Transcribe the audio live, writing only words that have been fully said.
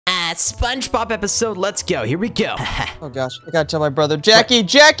SpongeBob episode. Let's go. Here we go. Oh gosh, I gotta tell my brother. Jackie,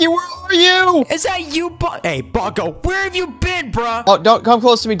 Jackie, where are you? Is that you, Hey, Bongo, where have you been, bruh? Oh, don't come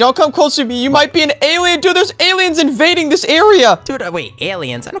close to me. Don't come close to me. You might be an alien. Dude, there's aliens invading this area. Dude, wait,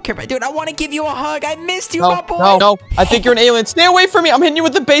 aliens? I don't care about. Dude, I want to give you a hug. I missed you, my boy. No. I think you're an alien. Stay away from me. I'm hitting you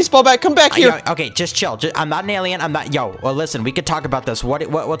with the baseball bat. Come back here. Okay, just chill. I'm not an alien. I'm not. Yo, well, listen, we could talk about this.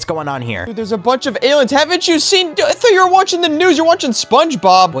 What's going on here? Dude, there's a bunch of aliens. Haven't you seen? I thought you were watching the news. You're watching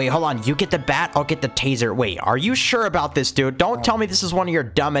SpongeBob. Wait, hold on. You get the bat. I'll get the taser. Wait, are you sure about this, dude? Don't tell me this is one of your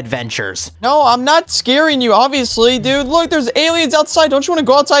dumb adventures. No, I'm not scaring you, obviously, dude. Look, there's aliens outside. Don't you want to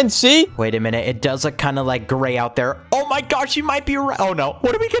go outside and see? Wait a minute. It does look kind of like gray out there. Oh my gosh, you might be right. Oh no.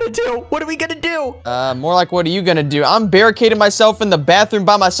 What are we gonna do? What are we gonna do? More like, what are you gonna do? I'm barricading myself in the bathroom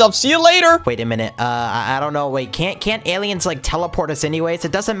by myself. See you later. Wait a minute. I don't know. Wait, can't aliens like teleport us anyways?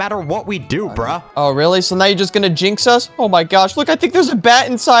 It doesn't matter what we do, bruh. Oh, really? So now you're just gonna jinx us? Oh my gosh, look, I think there's a bat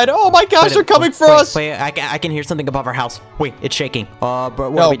inside. Oh my gosh, they're coming for us. Wait, I can hear something above our house. Wait, it's shaking. But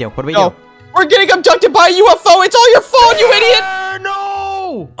what do we do? What do we do? We're getting abducted by a UFO. It's all your fault, you idiot.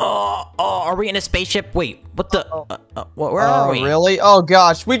 No! Are we in a spaceship? Wait, what the? Where are we? Really? Oh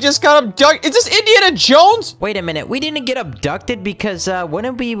gosh, we just got abducted. Is this Indiana Jones? Wait a minute, we didn't get abducted because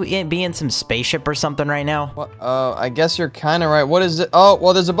wouldn't we be in some spaceship or something right now? Well, I guess you're kind of right. What is it? Oh,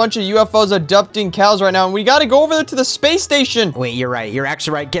 well, there's a bunch of UFOs abducting cows right now, and we got to go over there to the space station. Wait, you're right. You're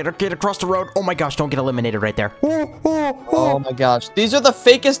actually right. Get across the road. Oh my gosh, don't get eliminated right there. Oh my gosh, these are the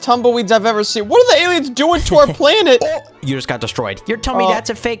fakest tumbleweeds I've ever seen. What are the aliens doing to our planet? You just got destroyed. You're telling me that's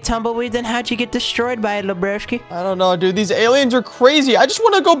a fake tumbleweed? Then how'd you get destroyed by it, Lebreski? I don't know, dude. These aliens are crazy. I just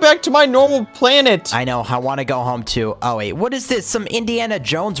want to go back to my normal planet. I know. I want to go home too. Oh, wait. What is this? Some Indiana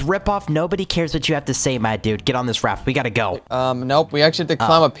Jones ripoff? Nobody cares what you have to say, my dude. Get on this raft. We got to go. Nope. We actually have to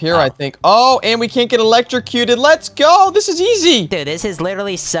climb up here, I think. Oh, and we can't get electrocuted. Let's go. This is easy. Dude, this is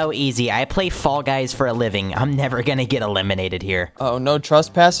literally so easy. I play Fall Guys for a living. I'm never going to get eliminated here. Oh, no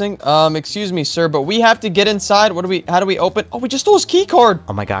trespassing? Excuse me, sir, but we have to get inside. How do we open? Oh, we just stole his key card.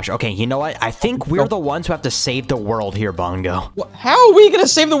 Oh my gosh. Okay, you know what? I think we're the ones who have to save the world here, Bongo. How are we gonna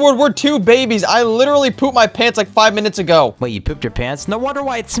save the world? We're two babies. I literally pooped my pants like 5 minutes ago. Wait, you pooped your pants? No wonder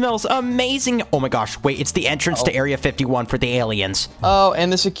why it smells amazing. Oh my gosh. Wait, it's the entrance to Area 51 for the aliens. Oh,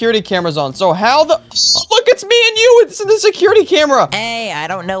 and the security camera's on. So how the... Look, it's me and you. It's the security camera. Hey, I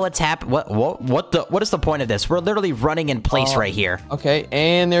don't know what's happening. What is the point of this? We're literally running in place right here. Okay,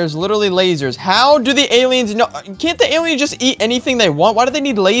 and there's literally lasers. How do the aliens know? Can't the aliens just eat anything they want? Why do they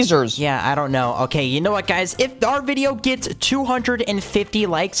need lasers? Yeah, I don't know. Okay, you know what, guys? If our video gets 250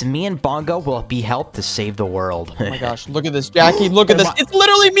 likes, me and Bongo will be helped to save the world. Oh my gosh, look at this, Jackie. Look at this. It's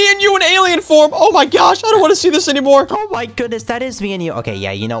literally me and you in alien form. Oh my gosh, I don't want to see this anymore. Oh my goodness, that is me and you. Okay,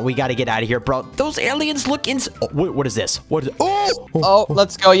 yeah, you know, we got to get out of here, bro. Those aliens look what is this? What is it? Oh,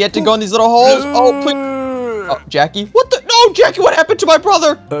 let's go. You have to go in these little holes. Oh, please. Oh, Jackie. What the? No, Jackie, what happened to my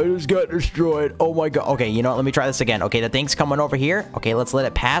brother? I just got destroyed. Oh my god. Okay, you know what? Let me try this again. Okay, the thing's coming over here. Okay, let's let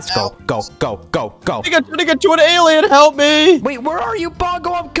it pass. Go. I got turning into an alien. Help me. Wait, where are you,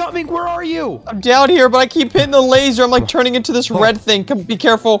 Bongo? I'm coming. Where are you? I'm down here, but I keep hitting the laser. I'm like turning into this red thing. Come, be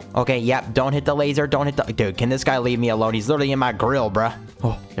careful. Okay, yep. Don't hit the laser. Don't hit the... Dude, can this guy leave me alone? He's literally in my grill, bruh.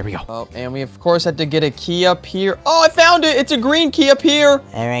 Oh, there we go. Oh, and we, of course, had to get a key up here. Oh, I found it. It's a green key up here.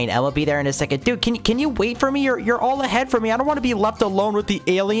 All right, I will be there in a second. Dude, can you wait for me? You're all ahead for me. I don't want to be left alone with the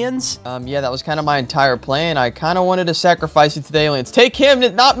aliens. Yeah, that was kind of my entire plan. I kind of wanted to sacrifice you to the aliens. Take him,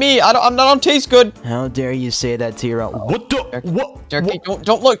 not me. I don't taste good. How dare you say that to your own... What the... What? Jackie,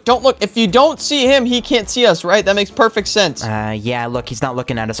 don't look. If you don't see him, he can't see us, right? That makes perfect sense. Yeah, look, he's not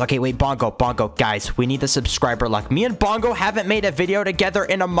looking at us. Okay, wait, Bongo, guys, we need the subscriber luck. Me and Bongo haven't made a video together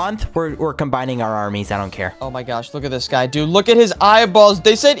in a month. We're combining our armies. I don't care. Oh my gosh, look at this guy, dude. Look at his eyeballs.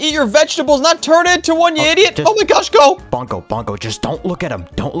 They said eat your vegetables, not turn it into one, you idiot. Oh my gosh, go. Bongo, just don't look at him.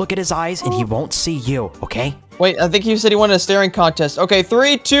 Don't look at his eyes, and he won't see you, okay? Wait, I think he said he wanted a staring contest. Okay,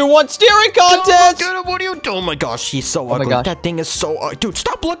 3, 2, 1, staring contest! Oh, what are you doing? Oh my gosh, he's so ugly. That thing is so dude,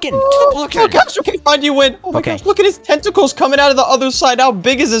 stop looking. Stop looking. Oh gosh, okay, fine, you win. Oh my gosh, look at his tentacles coming out of the other side. How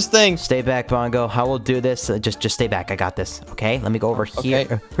big is this thing? Stay back, Bongo. I will do this. Just stay back. I got this. Okay, let me go over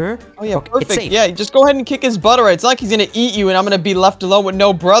here. Oh yeah, perfect. Yeah, just go ahead and kick his butt. Alright, it's not like he's gonna eat you and I'm gonna be left alone with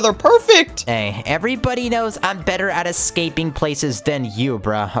no brother. Perfect. Hey, everybody knows I'm better at escaping places than you,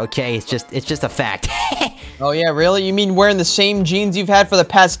 bruh. Okay, it's just a fact. Oh yeah, really? You mean wearing the same jeans you've had for the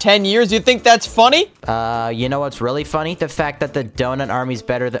past 10 years? You think that's funny? You know what's really funny? The fact that the donut army's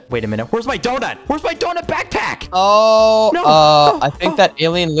better than... Wait a minute. Where's my donut? Where's my donut backpack? Oh, no. I think that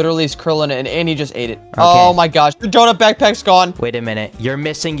alien literally is curling it, and he just ate it. Okay. Oh my gosh, the donut backpack's gone. Wait a minute. You're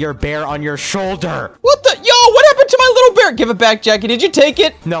missing your bear on your shoulder. What the? Yo, what happened to my little bear. Give it back, Jackie. Did you take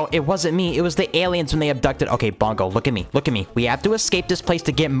it? No, it wasn't me. It was the aliens when they abducted. Okay, Bongo, look at me. Look at me. We have to escape this place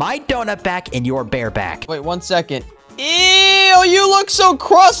to get my donut back and your bear back. Wait, 1 second. Ew, you look so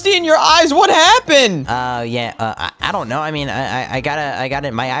crusty in your eyes. What happened? Yeah, I don't know. I mean, I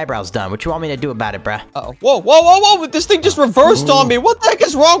got my eyebrows done. What you want me to do about it, bruh? Uh-oh. Whoa. This thing just reversed on me. What the heck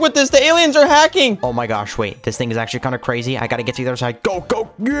is wrong with this? The aliens are hacking. Oh my gosh, wait. This thing is actually kind of crazy. I gotta get to the other side. Go. Come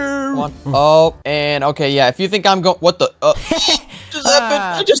on. Oh, and okay, yeah. If you think I'm going... What the... just happened?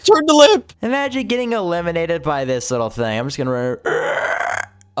 I just turned the lip. Imagine getting eliminated by this little thing. I'm just gonna run...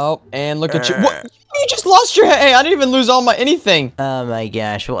 Oh, and look at you. What? You just lost your head. Hey, I didn't even lose all my anything. Oh my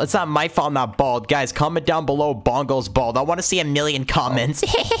gosh. Well, it's not my fault I'm not bald. Guys, comment down below Bongo's bald. I want to see 1,000,000 comments.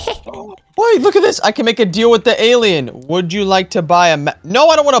 Wait, look at this. I can make a deal with the alien. Would you like to buy a map? No,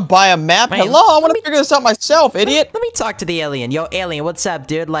 I don't want to buy a map. Wait, Hello, I want to figure this out myself, idiot. Let me talk to the alien. Yo, alien, what's up,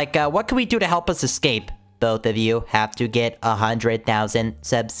 dude? Like, what can we do to help us escape? Both of you have to get 100,000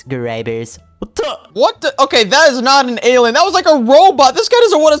 subscribers. What's up? What the? Okay, that is not an alien. That was like a robot. This guy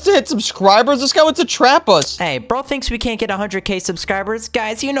doesn't want us to hit subscribers. This guy wants to trap us. Hey, bro thinks we can't get 100K subscribers.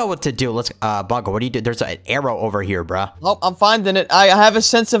 Guys, you know what to do. Let's, Bongo, what do you do? There's an arrow over here, bruh. Oh, I'm finding it. I have a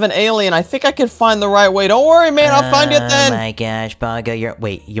sense of an alien. I think I can find the right way. Don't worry, man. I'll find it then. Oh my gosh, Bongo,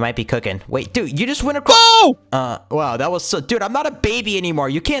 wait, you might be cooking. Wait, dude, you just went across. Whoa! Wow, that was so, dude, I'm not a baby anymore.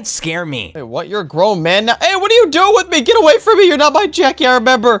 You can't scare me. Hey, what? You're a grown man now. Hey, what are you doing with me? Get away from me. You're not my Jackie, I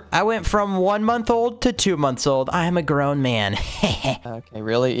remember. I went from 1 month old to 2 months old. I am a grown man. Okay,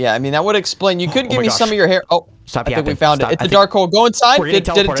 really? Yeah, I mean, that would explain. You could give me gosh. some of your hair. Oh, Stop I think we yapping. found Stop. it. It's a dark hole. Go inside. Did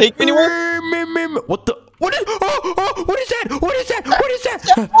it take me anywhere? What the? What is? What is that? What is that? What is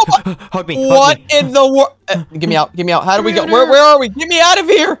that? Hug me. What in the world? Get me out. Get me out. How do we go? Where are we? Get me out of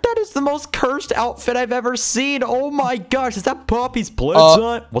here. That is the most cursed outfit I've ever seen. Oh my gosh. Is that Poppy's blood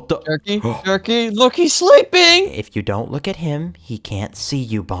sign? What the? Turkey. Look, he's sleeping. If you don't look at him, he can't see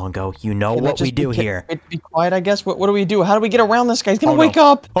you, Bongo. You know what we do here. Be quiet, I guess. What do we do? How do we get around this guy? He's gonna wake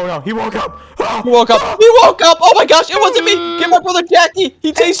up. Oh no, he woke up. He woke up. He woke up. Oh my gosh, it wasn't me. Get my brother Jackie.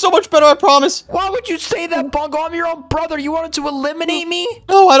 He tastes so much better, I promise. Why would you say that, Bongo? I'm your own brother. You wanted to eliminate me?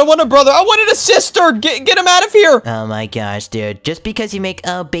 No, I don't want a brother. I wanted a sister. Get him out of here. Oh my gosh, dude. Just because you make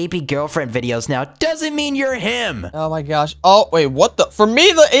baby girlfriend videos now doesn't mean you're him. Oh my gosh. Oh, wait, what the? For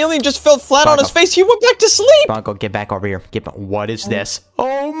me, the alien just fell flat on his face. He went back to sleep. Bongo, get back over here. What is this?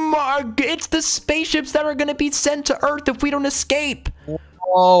 Oh my, it's the spaceships that are going to be sent to Earth if we don't escape.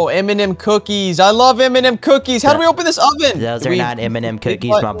 Oh, M&M cookies. I love M&M cookies. How do we open this oven? Those are not M&M cookies,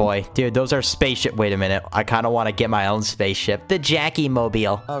 my boy. Dude, those are spaceship. Wait a minute. I kind of want to get my own spaceship. The Jackie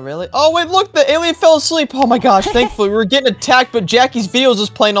Mobile. Oh, really? Oh, wait, look. The alien fell asleep. Oh, my gosh. Thankfully, we were getting attacked, but Jackie's videos was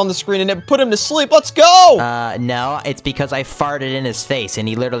playing on the screen, and it put him to sleep. Let's go. No. It's because I farted in his face, and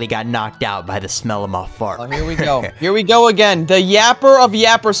he literally got knocked out by the smell of my fart. Oh, here we go. Here we go again. The Yapper of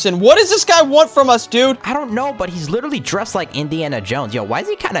Yapperson. What does this guy want from us, dude? I don't know, but he's literally dressed like Indiana Jones. Yo, why is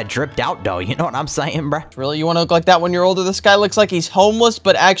he kind of dripped out, though? You know what I'm saying, bruh? Really? You want to look like that when you're older? This guy looks like he's homeless,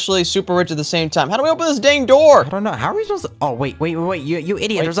 but actually super rich at the same time. How do we open this dang door? I don't know. How are we supposed to... Oh, wait. You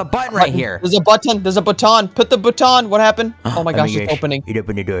idiot. There's a button right here. There's a button. There's a baton. Put the baton. What happened? Oh, my gosh. It's opening. It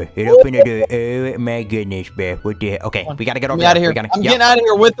opened the door. It opened the door. Oh, my goodness, bruh. What the heck? Okay, we got to get over out of here. I'm getting out of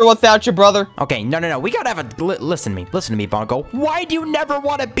here with or without you, brother. Okay, no. We got to have a... Listen to me, Bongo. Why do you never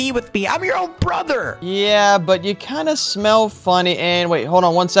want to be with me? I'm your own brother. Yeah, but you kind of smell funny. And wait, hold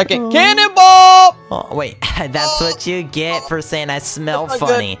on 1 second. Cannonball! Oh, wait. That's what you get for saying I smell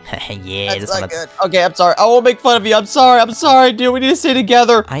funny. Yeah, that's not good. Okay, I'm sorry. I won't make fun of you. I'm sorry, dude. We need to stay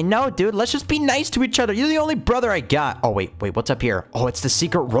together. I know, dude. Let's just be nice to each other. You're the only brother I got. Oh, wait. What's up here? Oh, it's the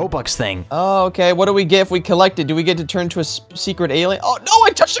secret Robux thing. Oh, okay. What do we get if we collect it? Do we get to turn into a secret alien? Oh, no,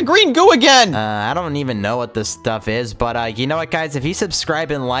 I touched the green goo again. I don't even know what this stuff is, but you know what, guys? If you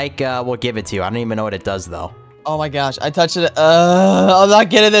subscribe and like, we'll give it to you. I don't even know what it does, though. Oh my gosh, I touched it. I'm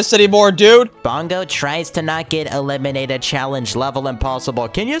not getting this anymore, dude. Bongo tries to not get eliminated. Challenge level impossible.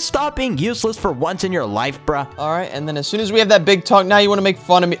 Can you stop being useless for once in your life, bruh? All right, and then as soon as we have that big talk, now you want to make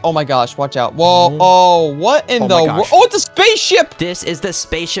fun of me. Oh my gosh, watch out. Whoa, oh, what in the world? Oh, it's a spaceship. This is the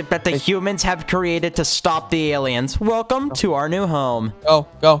spaceship that the humans have created to stop the aliens. Welcome to our new home. Go.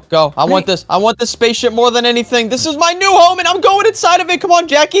 I want this. I want this spaceship more than anything. This is my new home, and I'm going inside of it. Come on,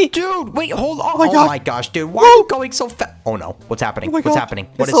 Jackie. Dude, wait, hold on. Oh my gosh, dude. Why are you going so fast? Oh no, what's happening? What's happening?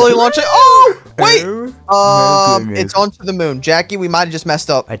 What is it? Launching. Oh, wait. It's onto the moon. Jackie, we might have just messed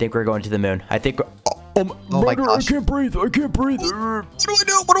up. I think we're going to the moon. I think. Oh my gosh. I can't breathe. What do I do? What do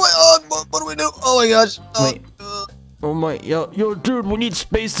I do? Oh my gosh. Wait. Oh my, yo, dude, we need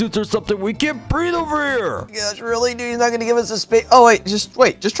spacesuits or something. We can't breathe over here. Gosh, really, dude? He's not gonna give us a space. Oh wait, just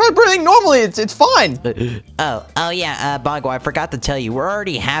try breathing normally. It's fine. Oh yeah, Bongo, I forgot to tell you, we're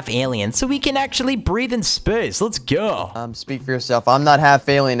already half alien, so we can actually breathe in space. Let's go. Speak for yourself. I'm not half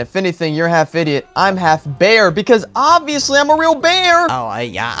alien. If anything, you're half idiot. I'm half bear because obviously I'm a real bear. Oh,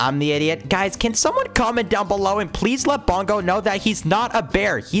 yeah, I'm the idiot. Guys, can someone comment down below and please let Bongo know that he's not a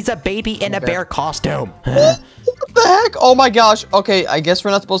bear. He's a baby in a bear costume. What the heck? Oh my gosh. Okay, I guess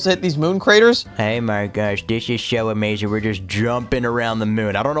we're not supposed to hit these moon craters. Hey my gosh, this is so amazing. We're just jumping around the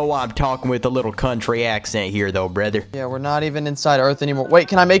moon. I don't know why I'm talking with a little country accent here though, brother. Yeah, we're not even inside Earth anymore. Wait,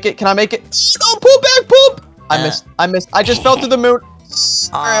 can I make it? Can I make it? No, pull back, poop! I missed. I just fell through the moon.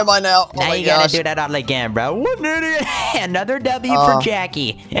 Where am I now? Oh now my you gosh. gotta do that all again, bro. What an idiot. Another W for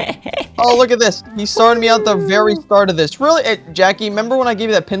Jackie. Oh, look at this. He started me out the very start of this. Really? Jackie, remember when I gave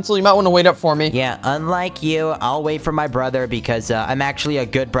you that pencil? You might want to wait up for me. Yeah, unlike you, I'll wait for my brother because I'm actually a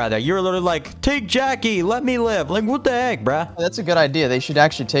good brother. You're literally like, take Jackie, let me live. Like, what the heck, bruh? That's a good idea. They should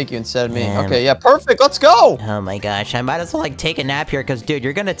actually take you instead of me. Okay, yeah, perfect. Let's go. Oh my gosh, I might as well like take a nap here because, dude,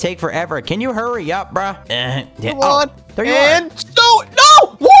 you're gonna take forever. Can you hurry up, bruh? Come on. There you are.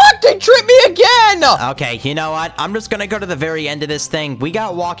 No! What? They tripped me again! Okay, you know what? I'm just gonna go to the very end of this thing. We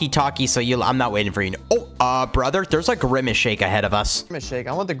got walkie-talkie, so I'm not waiting for you. Oh, brother, there's a Grimace Shake ahead of us. Grimace Shake.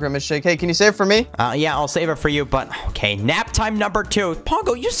 I want the Grimace Shake. Hey, can you save it for me? Yeah, I'll save it for you, but okay, nap time number 2.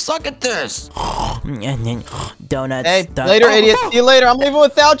 Pongo, you suck at this. Donuts. Hey, later, idiot. See you later. I'm leaving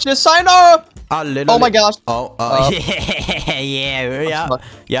without you. Sayonara. Oh my gosh. Yeah.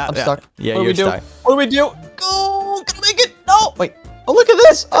 I'm stuck. Yeah, what do we do? stuck. What do we do? Go! Can I make it? No! Wait. Oh, look at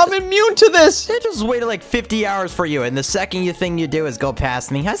this! I'm immune to this! They just waited like 50 hours for you, and the second you do is go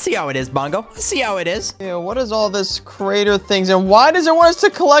past me. I see how it is, Bongo. I see how it is. Yeah, what is all this crater things, and why does it want us to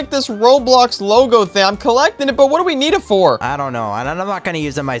collect this Roblox logo thing? I'm collecting it, but what do we need it for? I don't know, and I'm not gonna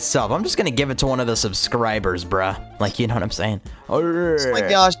use it myself. I'm just gonna give it to one of the subscribers, bruh. Like, you know what I'm saying? Oh my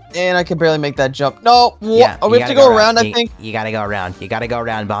gosh, and I can barely make that jump. No, yeah, we have to go around, I think. You gotta go around. You gotta go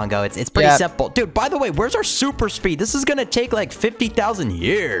around, Bongo. It's pretty simple. Dude, by the way, where's our super speed? This is gonna take like 50,000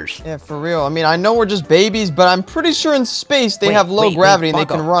 years. Yeah, for real. I mean, I know we're just babies, but I'm pretty sure in space they have low gravity and they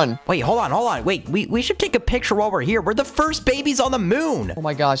can run. Wait, hold on. Wait, we should take a picture while we're here. We're the first babies on the moon. Oh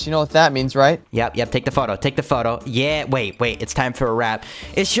my gosh, you know what that means, right? Yep, take the photo. Yeah, wait, it's time for a wrap.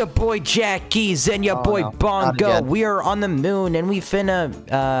 It's your boy Jackie and your boy Bongo. We are on the moon and we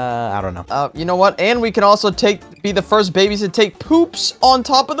finna, I don't know. You know what? And we can also be the first babies to take poops on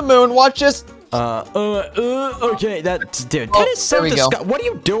top of the moon. Watch this. Okay, dude, that is so disgusting. What are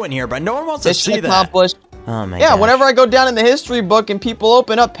you doing here, bro? No one wants to see that. Accomplished. Oh my gosh. Whenever I go down in the history book and people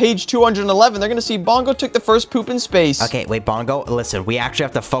open up page 211, they're gonna see Bongo took the first poop in space. Okay, wait, Bongo, listen, we actually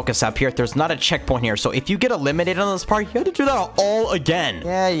have to focus up here. There's not a checkpoint here, so if you get eliminated on this part, you have to do that all again.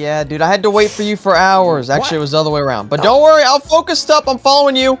 Yeah, dude, I had to wait for you for hours. Actually, it was the other way around. But don't worry, I'll focus up. I'm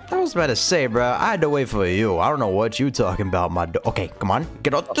following you. I was about to say, bro, I had to wait for you. I don't know what you talking about, okay, come on,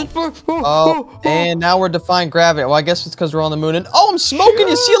 get up. And now we're defying gravity. Well, I guess it's because we're on the moon. And I'm smoking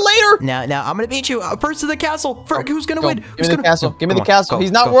you. See you later. Now, I'm gonna beat you. First to the castle. Who's gonna win? Give me the castle. Give me the castle.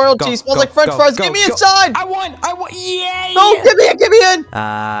 He's not royalty. He smells like French fries. Get me inside. I won. Yeah. No, get me in.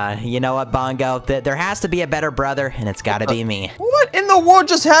 You know what, Bongo? There has to be a better brother, and it's gotta be me. What in the world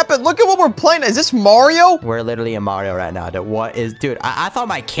just happened? Look at what we're playing. Is this Mario? We're literally in Mario right now. Dude, I thought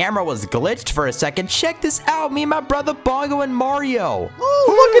my camera was glitched for a second. Check this out. Me and my brother Bongo and Mario.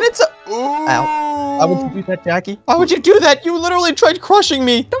 Oh, look at it. Ow. Why would you do that, Jackie? Why would you do that? You literally tried crushing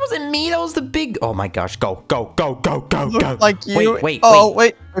me. That wasn't me. That was the big... Oh my gosh. Go. Like you. Wait.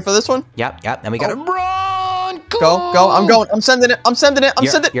 Wait for this one? Yep. Then we gotta run. Go. I'm going. I'm sending it.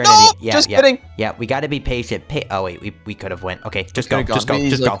 You're no, an idiot. Just kidding. Yeah, we gotta be patient. Oh wait, we could have went. Okay, just go. Go.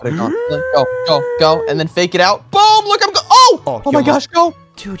 And then fake it out. Boom. Look, I'm going. Oh my gosh, go.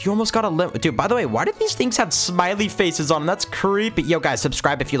 Dude, you almost got a limp. Dude, by the way, why do these things have smiley faces on them? That's creepy. Yo, guys,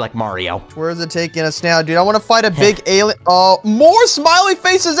 subscribe if you like Mario. Where is it taking us now, dude? I want to fight a big alien. More smiley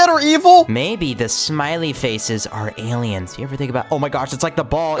faces that are evil? Maybe the smiley faces are aliens. You ever think about... Oh my gosh, it's like the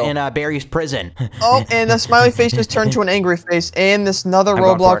ball in Barry's prison. And the smiley face just turned to an angry face. And this another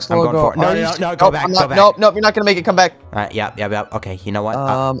Roblox logo. No, go back. Nope, you're not going to make it. Come back. Yeah. Okay, you know what?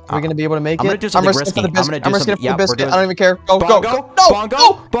 Are we going to be able to make it? I'm going to do something risky. I'm risking for the biscuit. I don't even care. Go.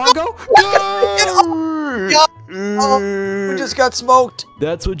 Bongo. Yeah. Oh, we just got smoked.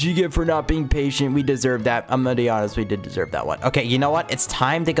 That's what you get for not being patient. We deserve that. I'm gonna be honest, we did deserve that one. Okay, you know what? It's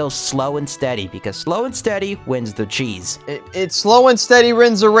time to go slow and steady because slow and steady wins the cheese. It's slow and steady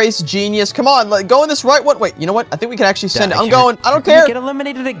wins the race, genius. Come on, go in this right one. Wait, you know what? I think we can actually send it. I'm going. I don't care. Get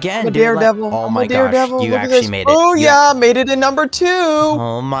eliminated again, I'm a dude. daredevil. Oh my gosh, you actually made it. Oh yeah, made it in number 2.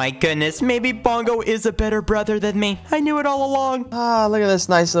 Oh my goodness, maybe Bongo is a better brother than me. I knew it all along. Ah, look at this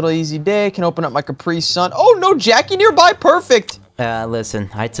nice little easy day. Can open up my Capri Sun. Oh no, Jackie nearby. Perfect. Listen,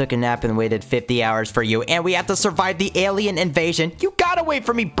 I took a nap and waited 50 hours for you, and we have to survive the alien invasion. You gotta wait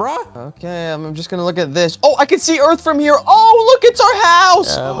for me, bruh. Okay, I'm just gonna look at this. Oh, I can see Earth from here. Oh, look, it's our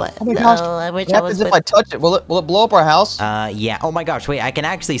house. Oh my gosh. What happens if I touch it? Will it blow up our house? Yeah. Oh my gosh, wait, I can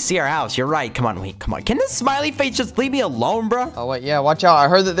actually see our house. You're right. Come on, wait, come on. Can this smiley face just leave me alone, bruh? Oh, wait, yeah, watch out. I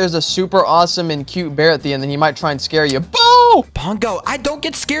heard that there's a super awesome and cute bear at the end, and he might try and scare you. Boo! Bongo, I don't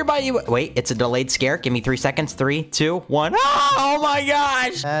get scared by you. Wait, it's a delayed scare. Give me 3 seconds. 3, 2, 1. Oh my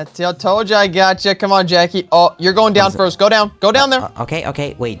gosh. I told you I got you. Come on, Jackie. Oh, you're going down first. Go down. Go down there.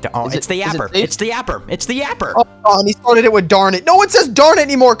 Okay. Wait. Oh, it's the yapper. It's the yapper. It's the yapper. Oh, and he started it with darn it. No one says darn it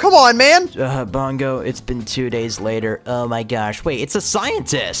anymore. Come on, man. Bongo, it's been 2 days later. Oh my gosh. Wait, it's a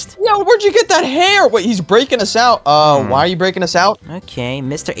scientist. Yeah, where'd you get that hair? Wait, he's breaking us out. Why are you breaking us out? Okay,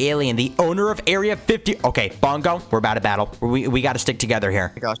 Mr. Alien, the owner of Area 50. Okay, Bongo, we're about to battle. We got to stick together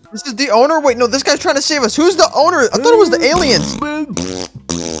here. Oh my gosh. This is the owner? Wait, no, this guy's trying to save us. Who's the owner? I thought it was the aliens.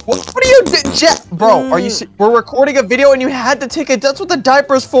 What are you doing? Bro, we're recording a video and you had to take it. That's what the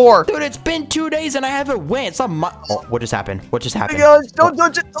diaper's for. Dude, it's been 2 days and I haven't went. It's not my... Oh, what just happened? What just happened? Oh my gosh, don't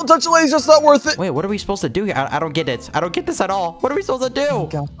touch it. Don't touch the laser. It's not worth it. Wait, what are we supposed to do here? I don't get it. I don't get this at all. What are we supposed to do?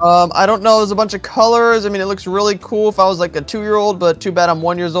 I don't know. There's a bunch of colors. I mean, it looks really cool if I was like a 2-year-old, but too bad I'm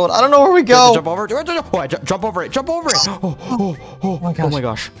 1 year old. I don't know where we go. Jump over it. Oh, jump over it. Jump over it. Oh my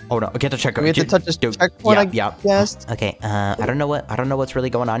gosh. Oh no, get the checkpoint. We have to touch this checkpoint. Yeah. Yes. Okay. I don't know what's really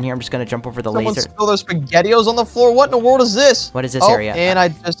going on here. I'm just gonna jump over the laser. Spill those SpaghettiOs on the floor. What in the world is this? What is this area?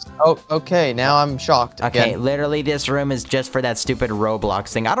 And okay. Now I'm shocked. Okay, literally, this room is just for that stupid Roblox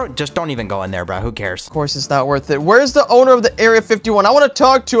thing. Don't even go in there, bro. Who cares? Of course, it's not worth it. Where's the owner of the Area 51? I want to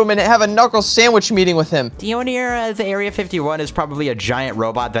talk to him and have a knuckle sandwich meeting with him. The owner of the Area 51 is probably a giant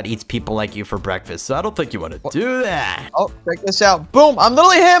robot that eats people like you for breakfast, so I don't think you want to do that. Oh, check this out. Boom, I'm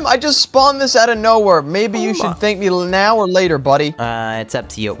literally him. I just spawned this out of nowhere. Maybe you should thank me now or later, buddy. It's up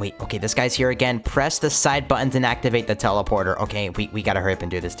to you. Wait, okay, this guy's here again. Press the side buttons and activate the teleporter. Okay, we gotta hurry up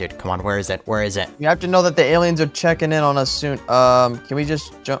and do this, dude. Come on, where is it? Where is it? You have to know that the aliens are checking in on us soon. Can we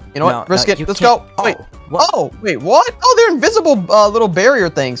just jump? You know what? Risk it. Let's go. Wait. Wait, what? Oh, they're invisible little barrier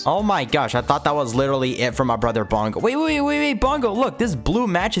things. Oh my gosh, I thought that was literally it for my brother Bongo. Wait, Bongo, look, this blue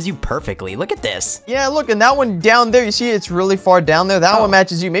matches you perfectly. Look at this. Yeah, look, and that one down there, you see it's really far down there. That one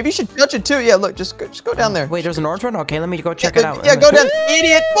matches you. Maybe you should touch it too. Yeah, look, just go down there. Wait, there's an orange one? Okay, let me go check it out. Yeah, go down.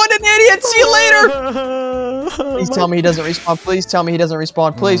 Idiot. What an idiot. See you later. Please tell me he doesn't respawn. Please tell me he doesn't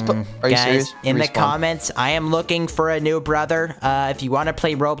respawn. Please. Are you serious? In the comments, I am looking for a new brother. If you want to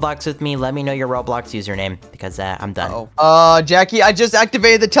play Roblox with me, let me know your Roblox username because I'm done. Jackie, I just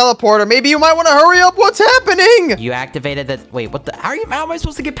activated the teleporter. Maybe you might want to hurry up. What's happening? You activated the... Wait, what the... How am I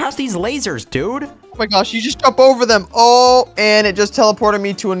supposed to get past these lasers, dude? Oh my gosh, you just jump over them. Oh, and it just teleported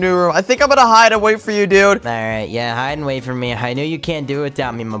me to a new room. I think I'm gonna hide and wait for you, dude. All right, yeah, hide and wait for me. I know you can't do it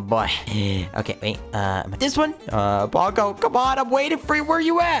without me, my boy. Okay, wait. This one? Bongo, come on, I'm waiting for you. Where are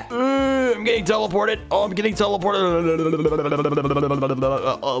you at? I'm getting teleported. Oh, I'm getting teleported.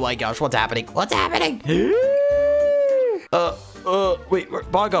 Oh my gosh, what's happening? What's happening? Wait,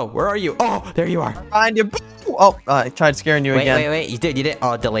 Bongo, where are you? Oh, there you are. Behind you. Oh, I tried scaring you again. Wait, you did.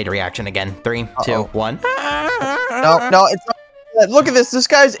 Oh, delayed reaction again. 3, 2, 1. No, it's not. Look at this. This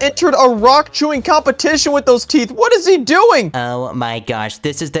guy's entered a rock chewing competition with those teeth. What is he doing? Oh my gosh,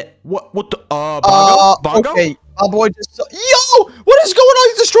 this is the what the Bongo? Okay. My boy just yo, what is going on?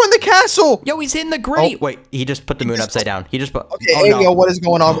 He's destroying the castle. Yo, he's hitting the grate. Wait, he just put the moon upside down. He just put yo, what is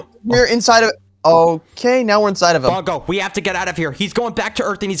going on? We're inside of Okay, now we're inside of him. Bongo, we have to get out of here. He's going back to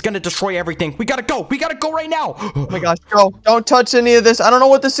Earth and he's gonna destroy everything. We gotta go. We gotta go right now. Oh my gosh, go. Don't touch any of this. I don't know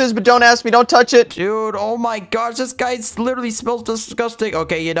what this is, but don't ask me. Don't touch it. Dude, oh my gosh, this guy literally smells disgusting.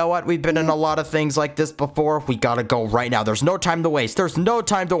 Okay, you know what? We've been in a lot of things like this before. We gotta go right now. There's no time to waste. There's no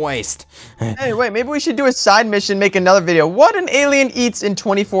time to waste. Hey, wait, maybe we should do a side mission, make another video. What an alien eats in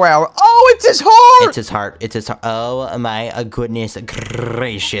 24 hours. Oh, it's his heart. It's his heart. It's his heart. Oh my goodness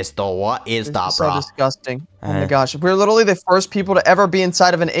gracious, though. What is that, so bro? Disgusting. Oh my gosh, we're literally the first people to ever be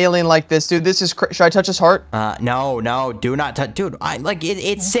inside of an alien like this, dude. This is should I touch his heart? No, do not touch, dude.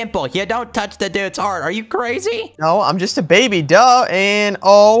 It's simple. You don't touch the dude's heart. Are you crazy? No, I'm just a baby, duh. And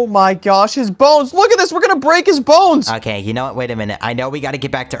oh my gosh, his bones. Look at this. We're gonna break his bones. Okay, you know what? Wait a minute. I know we got to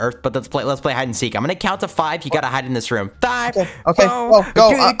get back to Earth, but let's play hide and seek. I'm gonna count to 5. You gotta hide in this room. 5. Okay,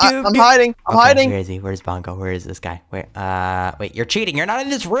 go. I'm hiding. I'm hiding. Where is he? Where's Bongo? Where is this guy? Where? Wait, you're cheating. You're not in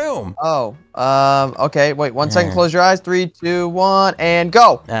this room. Oh, okay. Wait, 1 second. Close your eyes. 3, 2, 1, and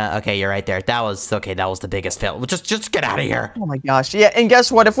go. Okay, you're right there. That was the biggest fail. Just get out of here. Oh my gosh. Yeah, and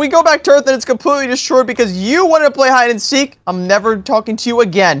guess what? If we go back to Earth and it's completely destroyed because you wanted to play hide and seek, I'm never talking to you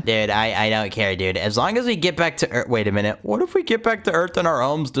again. Dude, I don't care, dude. As long as we get back to Earth. Wait a minute. What if we get back to Earth and our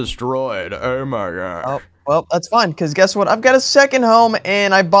home's destroyed? Oh my god. Oh. Well, that's fine, because guess what? I've got a second home,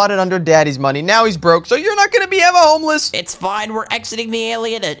 and I bought it under Daddy's money. Now he's broke, so you're not going to be ever homeless. It's fine. We're exiting the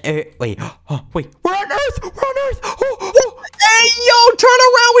alien. Wait. Wait. We're on Earth. We're on Earth. Hey, yo, turn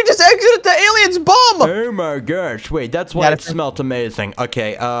around. We just exited the alien's bum. Oh, my gosh. Wait, that's why it smelled amazing.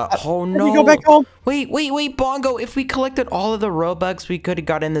 Okay, oh, no. Let me go back home. Wait, Bongo. If we collected all of the Robux, we could have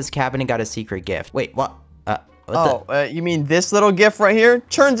got in this cabin and got a secret gift. Wait, what? You mean this little gift right here?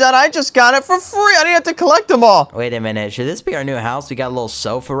 Turns out I just got it for free. I didn't have to collect them all. Wait a minute. Should this be our new house? We got a little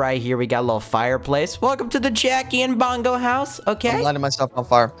sofa right here. We got a little fireplace. Welcome to the Jackie and Bongo house, okay? I'm lighting myself on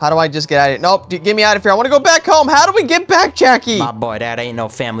fire. How do I just get out of it? Nope, get me out of here. I want to go back home. How do we get back, Jackie? My boy, that ain't no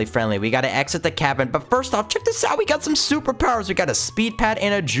family friendly. We got to exit the cabin. But first off, check this out. We got some superpowers. We got a speed pad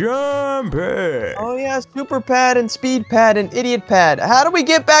and a jump pad. Oh, yeah, super pad and speed pad and idiot pad. How do we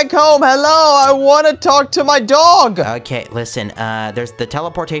get back home? Hello, I want to talk to my dog. Okay, listen, there's the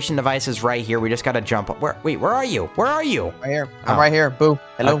teleportation device is right here. We just gotta jump up. Wait, where are you? Where are you? Right here. I'm right here. Boo.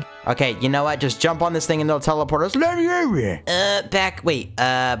 Hello. Okay, you know what? Just jump on this thing and it'll teleport us. Wait,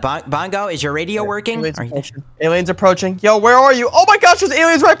 Bongo, is your radio working? Aliens approaching. Yo, where are you? Oh my gosh, there's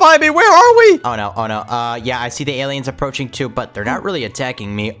aliens right behind me. Where are we? Oh no. Yeah, I see the aliens approaching too, but they're not really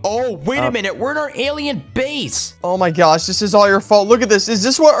attacking me. Oh, wait a minute. We're in our alien base. Oh my gosh, this is all your fault. Look at this. Is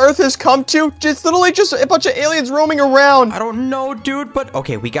this what Earth has come to? It's literally just a bunch of aliens roaming around. I don't know, dude, but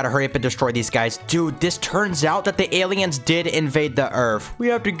okay, we gotta hurry up and destroy these guys. Dude, this turns out that the aliens did invade the Earth. We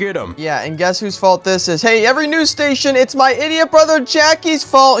have to get them. Yeah, and guess whose fault this is? Hey, every news station, it's my idiot brother Jackie's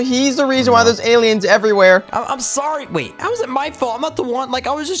fault. He's the reason why there's aliens everywhere. I'm sorry. Wait, how is it my fault? I'm not the one. Like,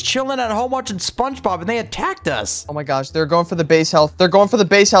 I was just chilling at home watching SpongeBob and they attacked us. Oh my gosh, they're going for the base health. They're going for the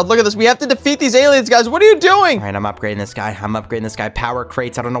base health. Look at this. We have to defeat these aliens, guys. What are you doing? All right, I'm upgrading this guy. Power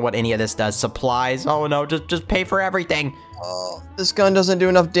crates. I don't know what any of this does. Supplies. Oh no, just pay for everything. Oh, this gun doesn't do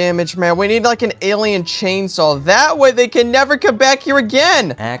enough damage, man. We need like an alien chainsaw. That way they can never come back here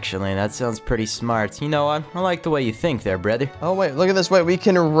again. Actually, that sounds pretty smart. You know what? I like the way you think there, brother. Oh, wait. Look at this. Wait, we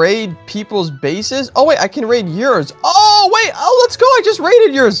can raid people's bases? Oh, wait. I can raid yours. Oh, wait. Oh, let's go. I just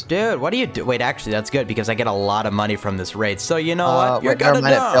raided yours. Dude, what do you do? Wait, actually, that's good because I get a lot of money from this raid. So, you know what? You're gonna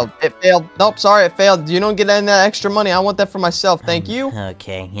know. It failed. Nope, sorry. It failed. You don't get any of that extra money. I want that for myself. Thank you.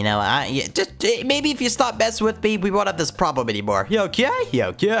 Okay. You know, maybe if you stop messing with me, we won't have this problem anymore. You okay? You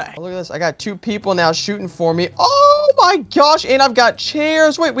okay? Oh, look at this. I got 2 people now shooting for me. Oh my gosh. And I've got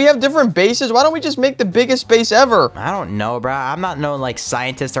chairs. Wait, we have different bases. Why don't we just make the biggest base ever? I don't know, bro. I'm not no like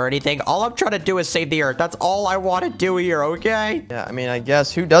scientist or anything. All I'm trying to do is save the Earth. That's all I want to do here, okay? Yeah, I mean, I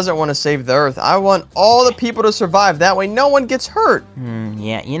guess who doesn't want to save the Earth? I want all the people to survive. That way no one gets hurt.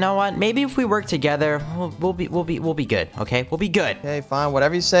 Yeah, you know what? Maybe if we work together, we'll be good, okay? We'll be good. Okay, fine.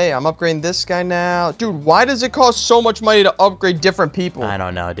 Whatever you say. I'm upgrading this guy now. Dude, why does it cost so much money to upgrade different people? I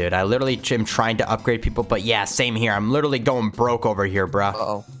don't know, dude. I literally am trying to upgrade people, but yeah, same here. I'm literally going broke over here, bro.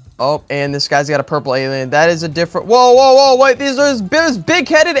 Uh-oh. Oh, and this guy's got a purple alien. That is a different... Whoa, wait. There's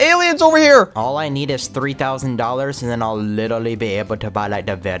big-headed aliens over here. All I need is $3,000, and then I'll literally be able to buy, like,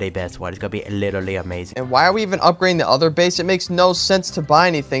 the very best one. It's gonna be literally amazing. And why are we even upgrading the other base? It makes no sense to buy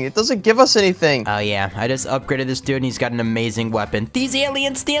anything. It doesn't give us anything. Oh, yeah. I just upgraded this dude, and he's got an amazing weapon. These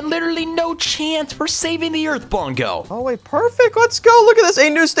aliens stand literally no chance. We're saving the Earth, Bongo. Oh, wait. Perfect. Let's go. Look at this. A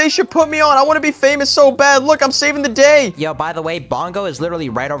news station put me on. I want to be famous so bad. Look, I'm saving the day. Yo, by the way, Bongo is literally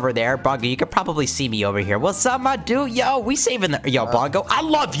right over there. Bongo, you could probably see me over here. What's up, my dude? Yo, we saving the... Yo, Bongo, I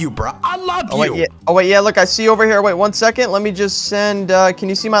love you, bro. I love you. Wait, yeah, look, I see you over here. Wait, 1 second. Let me just send... can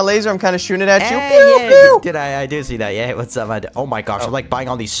you see my laser? I'm kind of shooting it at you. Hey, yeah, did I do see that. Yeah, what's up, my dude? Oh, my gosh, I'm like buying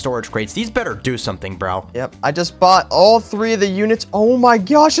all these storage crates. These better do something, bro. Yep, I just bought all 3 of the units. Oh, my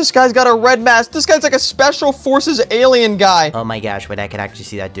gosh, this guy's got a red mask. This guy's like a special forces alien guy. Oh, my gosh, wait, I can actually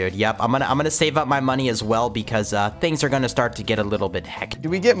see that, dude. Yep, I'm gonna save up my money as well because things are gonna start to get a little bit hectic. Do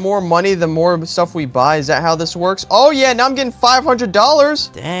we get get more money the more stuff we buy? Is that how this works? Oh, yeah, now I'm getting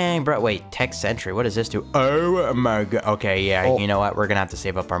 $500. Dang, bro. Wait, Tech Century. What does this do? Oh, my God. Okay, yeah. Oh. You know what? We're going to have to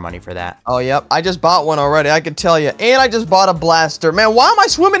save up our money for that. Oh, yep. I just bought one already. I can tell you. And I just bought a blaster. Man, why am I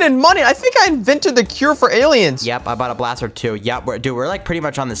swimming in money? I think I invented the cure for aliens. Yep, I bought a blaster too. Yep, we're like pretty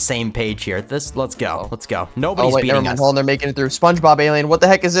much on the same page here. Let's go. Let's go. Nobody's beating us. Hold on, they're making it through. SpongeBob alien. What the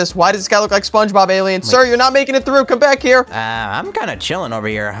heck is this? Why does this guy look like SpongeBob alien? Wait. Sir, you're not making it through. Come back here. I'm kind of chilling over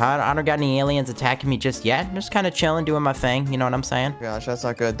here. I don't got any aliens attacking me just yet. I'm just kind of chilling, doing my thing. You know what I'm saying? Gosh, that's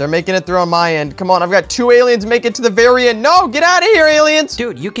not good. They're making it through on my end. Come on, I've got 2 aliens make it to the very end. No, get out of here, aliens.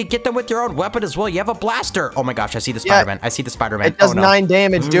 Dude, you could get them with your own weapon as well. You have a blaster. Oh my gosh, I see the Spider-Man. I see the Spider-Man. It does 9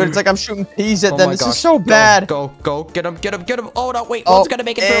 damage, dude. It's like I'm shooting peas at them. This is so bad. Go. Get him. Oh, no, wait. Let's gotta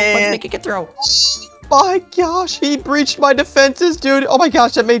make it through. Let's make it get through. My gosh, he breached my defenses, dude. Oh my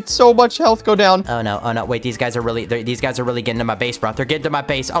gosh, that made so much health go down. Oh no. Wait, these guys are really getting to my base, bro. They're getting to my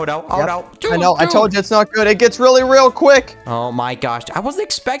base. Oh no. No. Dude, I know. I told you it's not good. It gets really real quick. Oh my gosh. I wasn't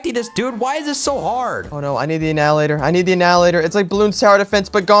expecting this, dude. Why is this so hard? Oh no, I need the annihilator. It's like Balloon's tower defense,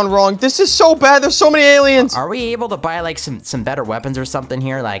 but gone wrong. This is so bad. There's so many aliens. Are we able to buy like some better weapons or something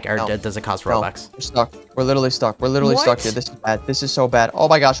here? Like, or does it cost Robux? We're stuck. We're literally stuck. We're literally stuck here. This is bad. This is so bad. Oh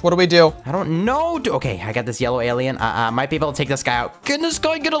my gosh, what do we do? I don't know. Okay, I got this yellow alien. I might be able to take this guy out. Can this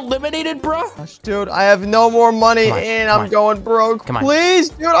guy get eliminated, bro? Gosh, dude, I have no more money and I'm going broke. Come on. Please,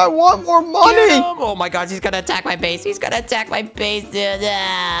 dude, I want more money. Oh my gosh, he's gonna attack my base. He's gonna attack my base, dude.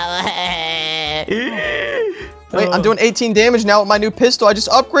 Wait, I'm doing 18 damage now with my new pistol. I just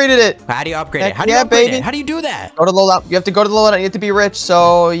upgraded it. How do you upgrade it? How do you upgrade it? How do you do that? Go to loadout. You have to go to the loadout. You have to be rich.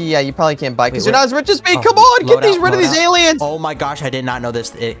 So, yeah, you probably can't buy because you're not as rich as me. Come on, get rid of these aliens. Oh, my gosh. I did not know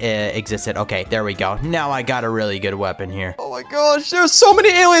this existed. Okay, there we go. Now I got a really good weapon here. Oh, my gosh. There's so many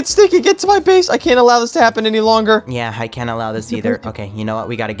aliens. Stinky, get to my base. I can't allow this to happen any longer. Yeah, I can't allow this either. Okay, you know what?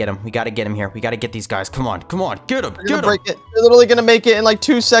 We got to get him. We got to get him here. We got to get these guys. Come on. Get him. You're literally going to make it in like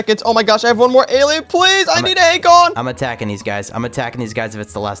 2 seconds. Oh, my gosh. I have one more alien. Please. I need a egg on. I'm attacking these guys. I'm attacking these guys if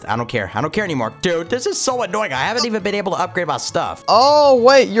it's the last. I don't care. I don't care anymore. Dude, this is so annoying. I haven't even been able to upgrade my stuff. Oh,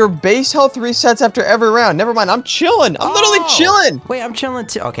 wait. Your base health resets after every round. Never mind. I'm chilling. I'm literally chilling. Wait, I'm chilling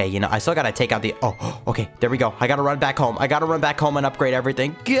too. Okay, you know, I still got to take out the... Oh, okay. There we go. I got to run back home. And upgrade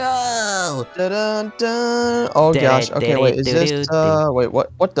everything. Go! Dun. Oh, gosh. Okay, wait. Is this... Wait,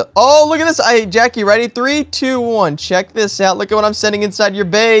 what the... Oh, look at this. Jackie, ready? 3, 2, 1. Check this out. Look at what I'm sending inside your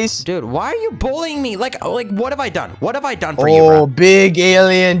base. Dude, why are you bullying me? Like, what have I done? What have I done for you, bro? Oh, big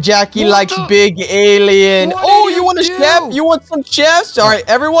alien. Jackie likes big alien. Oh, you want a chef? You want some chefs? All right,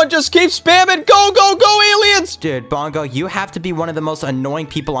 everyone just keep spamming. Go, aliens. Dude, Bongo, you have to be one of the most annoying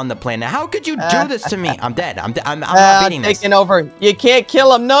people on the planet. How could you do this to me? I'm dead. I'm not beating this. Taking over. You can't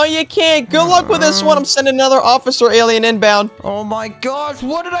kill him. No, you can't. Good luck with this one. I'm sending another officer alien inbound. Oh, my gosh.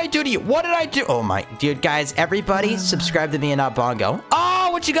 What did I do to you? What did I do? Oh, my. Dude, guys, everybody subscribe to me and not Bongo. Oh,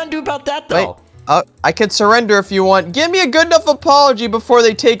 what you gonna do about that, though? Wait. I can surrender if you want. Give me a good enough apology before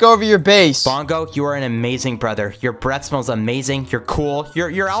they take over your base. Bongo, you are an amazing brother. Your breath smells amazing. You're cool.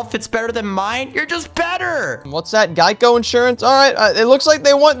 Your outfit's better than mine. You're just better. What's that? Geico insurance? All right. It looks like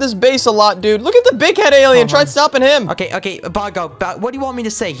they want this base a lot, dude. Look at the big head alien. Try stopping him. Okay. Bongo, what do you want me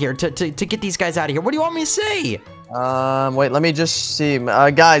to say here to get these guys out of here? What do you want me to say? Wait, let me just see.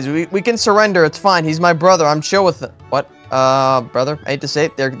 Guys, we can surrender. It's fine. He's my brother. I'm chill with it. What? Brother, I hate to say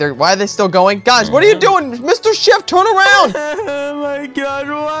it. Why are they still going? Guys, what are you doing? Mr. Chef, turn around! Oh my god,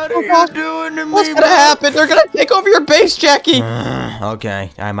 what are you doing to me? What's gonna happen? They're gonna take over your base, Jackie! Okay,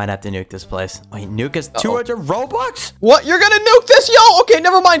 I might have to nuke this place. Wait, nuke is 200 Robux? What? You're gonna nuke this? Yo! Okay,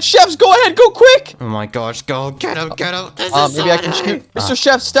 never mind. Chefs, go ahead, go quick! Oh my gosh, go, get him. This is maybe I can shoot. Mr.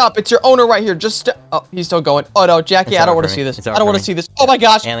 Chef, stop. It's your owner right here. Just oh, he's still going. Oh no, Jackie, I don't want to see this. I don't want to see this. Oh my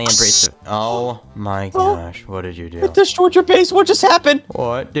gosh! Alien priest. Oh my gosh, what did you do? It destroyed your base. What just happened?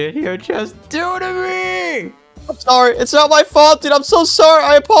 What did you just do to me? I'm sorry. It's not my fault, dude. I'm so sorry.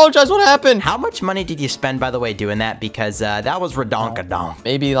 I apologize. What happened? How much money did you spend, by the way, doing that? Because that was redonkadonk.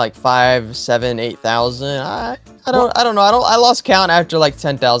 Maybe like 5, 7, 8,000. I don't know. I lost count after like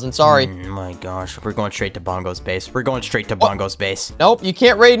 10,000. Sorry. Oh my gosh. We're going straight to Bongo's base. Bongo's base. Nope. You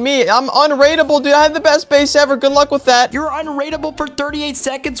can't raid me. I'm unraidable, dude. I have the best base ever. Good luck with that. You're unraidable for 38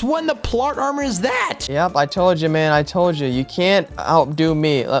 seconds? When the plot armor is that? Yep. I told you, man. I told you. You can't outdo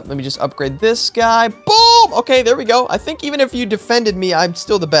me. Let me just upgrade this guy. Boom. Okay, there we go. I think even if you defended me, I'm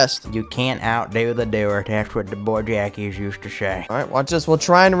still the best. You can't outdo the doer. That's what the boy Jackies used to say. All right, watch this. We'll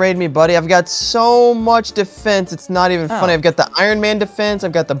try and raid me, buddy. I've got so much defense. It's not even funny. I've got the Iron Man defense.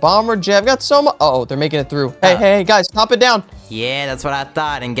 I've got the Bomber Jet. I've got so much. Oh, they're making it through. Hey, guys, stop it down. Yeah, that's what I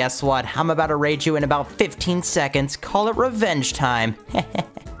thought. And guess what? I'm about to raid you in about 15 seconds. Call it revenge time.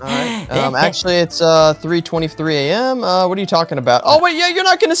 Actually, it's 3:23 a.m. What are you talking about? Oh, wait, yeah, you're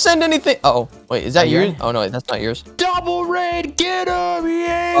not gonna send anything. Uh-oh. Wait, is that yours? Oh, no, that's not yours. Double raid, get him!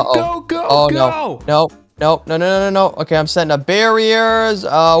 Yeah, Uh-oh. go, Oh, go! No. Okay, I'm setting up barriers.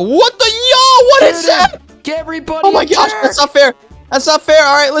 What the what is that? Get everybody. Oh my gosh, that's not fair. That's not fair.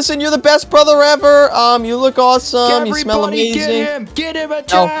 All right, listen, you're the best brother ever. You look awesome. You smell amazing. Get him,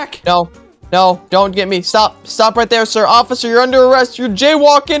 attack. No, don't get me. Stop right there, sir. Officer, you're under arrest. You're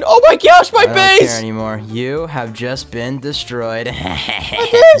jaywalking. Oh my gosh, my base. I don't care anymore. You have just been destroyed.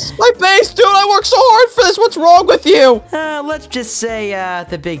 my base, dude. I worked so hard for this. What's wrong with you? Let's just say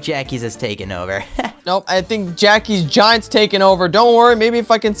the big Jackie's has taken over. Nope, I think Jackie's Giant's taken over. Don't worry. Maybe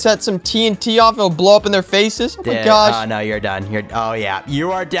if I can set some TNT off, it'll blow up in their faces. Oh my gosh. Oh no, you're done. Oh yeah,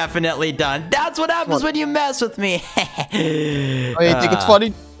 you are definitely done. That's what happens when you mess with me. Oh, you think it's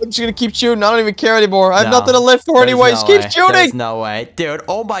funny? I'm just gonna keep shooting. I don't even care anymore. I have nothing to live for anyways. Keep shooting. There's no way. Dude,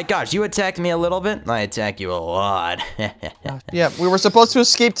 oh my gosh. You attacked me a little bit. I attack you a lot. Yeah, we were supposed to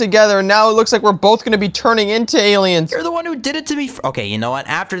escape together, and now it looks like we're both gonna be turning into aliens. You're the one who did it to me. Okay, you know what?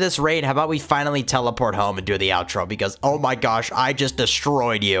 After this raid, how about we finally teleport home and do the outro? Because, oh my gosh, I just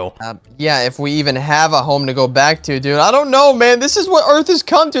destroyed you. Yeah, if we even have a home to go back to, dude. I don't know, man. This is what Earth has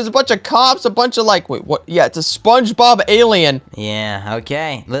come to. It's a bunch of cops, a bunch of like, wait, what? Yeah, it's a SpongeBob alien. Yeah,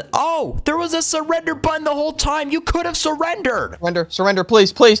 okay. Oh, there was a surrender button the whole time. You could have surrendered. Surrender,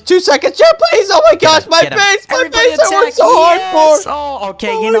 please. 2 seconds. Yeah, please. Oh my gosh, my base. I worked so hard for. Oh,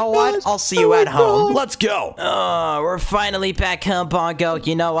 okay. You know what? I'll see you at home. Let's go. We're finally back home, Bongo.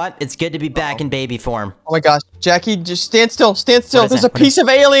 You know what? It's good to be back in baby form. Oh my gosh, Jackie, just stand still. There's a piece of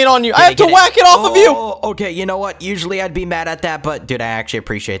alien on you. I have to whack it off of you. Okay. You know what? Usually I'd be mad at that, but dude, I actually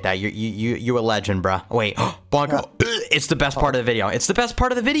appreciate that. You a legend, bruh. Wait, Bongo. It's the best part of the video. It's the best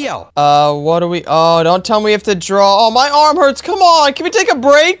part of the video. What do we... Oh, don't tell me we have to draw. Oh, my arm hurts. Come on. Can we take a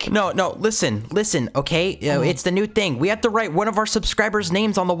break? No. Listen, okay? It's the new thing. We have to write one of our subscribers'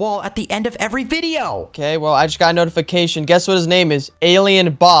 names on the wall at the end of every video. Okay, well, I just got a notification. Guess what his name is?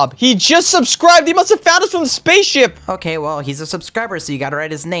 Alien Bob. He just subscribed. He must have found us from the spaceship. Okay, well, he's a subscriber, so you gotta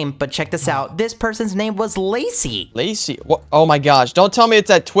write his name. But check this out. This person's name was Lacey. Lacey? What? Oh, my gosh. Don't tell me it's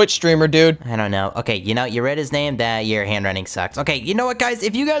that Twitch streamer, dude. I don't know. Okay, you read his name. Your handwriting sucks. Okay, you know what, guys?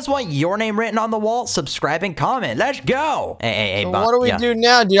 If you guys want your name written on the wall, subscribe and comment. Let's go. Hey, so what do we do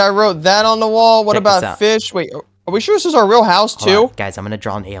now? Dude, I wrote that on the wall. What about fish? Wait, are we sure this is our real house too? Guys, I'm gonna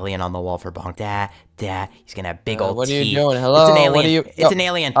draw an alien on the wall for Bonk. He's gonna have big old what teeth. What are you doing? Hello? It's an alien. What are you? It's an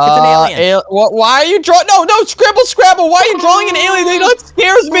alien. It's an alien. Why are you drawing? No, Scrabble. Why are you drawing an alien? That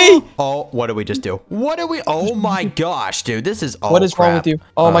scares me. Oh, what did we just do? Oh my gosh, dude, this is what is wrong with you?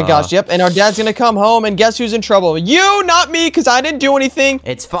 Oh my gosh, yep. And our dad's gonna come home, and guess who's in trouble? You, not me, because I didn't do anything.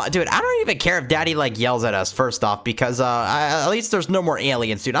 It's fun, dude. I don't even care if Daddy like yells at us. First off, because at least there's no more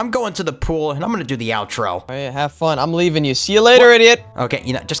aliens, dude. I'm going to the pool, and I'm gonna do the outro. All right, have fun. I'm leaving you. See you later, idiot. Okay,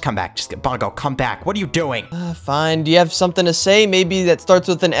 just come back. Bongo, come back. What are you doing? Fine. Do you have something to say? Maybe that starts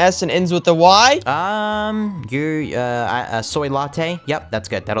with an S and ends with a Y? Soy latte. Yep, that's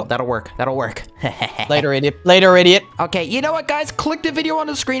good. That'll work. Later, idiot. Okay, you know what, guys? Click the video on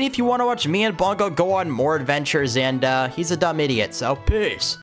the screen if you want to watch me and Bongo go on more adventures, and he's a dumb idiot, so peace.